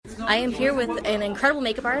I am here with an incredible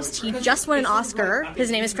makeup artist. He just won an Oscar. His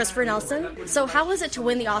name is Christopher Nelson. So how was it to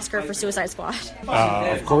win the Oscar for Suicide Squad?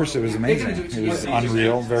 Of course, it was amazing. It was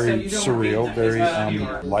unreal, very surreal, very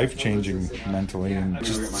life-changing mentally, and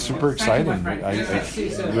just super exciting. I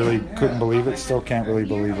really couldn't believe it, still can't really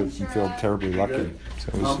believe it, and feel terribly lucky.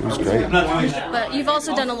 So it was great. But you've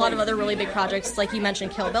also done a lot of other really big projects, like you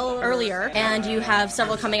mentioned Kill Bill earlier, and you have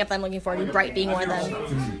several coming up that I'm looking forward to, Bright being one of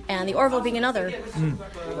them, and The Orville being another.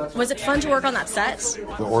 Was it fun to work on that set?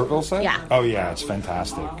 The Orville set? Yeah. Oh yeah, it's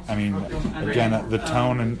fantastic. I mean, again, the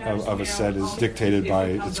tone of a set is dictated by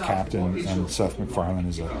its captain, and Seth MacFarlane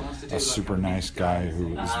is a super nice guy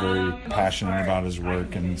who is very passionate about his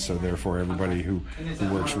work, and so therefore everybody who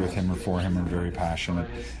works with him or for him are very passionate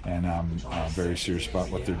and very serious about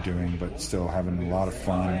what they're doing, but still having a lot of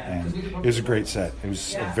fun. And it was a great set. It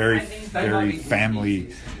was a very, very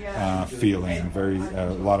family feeling,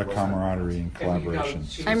 a lot of camaraderie and collaboration.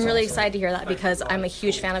 I'm really excited to hear that because I'm a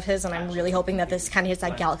huge fan of his, and I'm really hoping that this kind of hits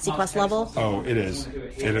that Galaxy Quest level. Oh, it is.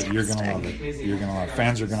 You're going to love it. You're going to love it.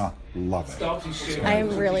 Fans are going to love it.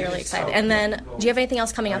 I'm really, really excited. And then, do you have anything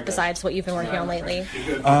else coming up besides what you've been working on lately?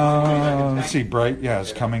 Let's see. Bright,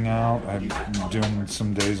 is coming out. I'm doing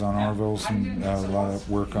some days on Orville, a lot of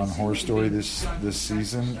work on Horror Story this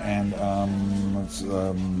season, and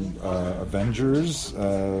Avengers,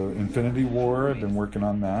 Infinity War. I've been working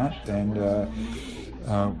on that, and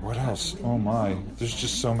what else? Oh my, there's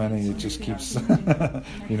just so many. It just keeps,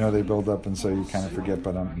 they build up, and so you kind of forget.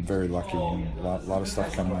 But I'm very lucky, and a lot of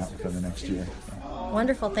stuff coming out within the next year.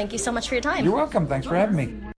 Wonderful. Thank you so much for your time. You're welcome. Thanks for having me.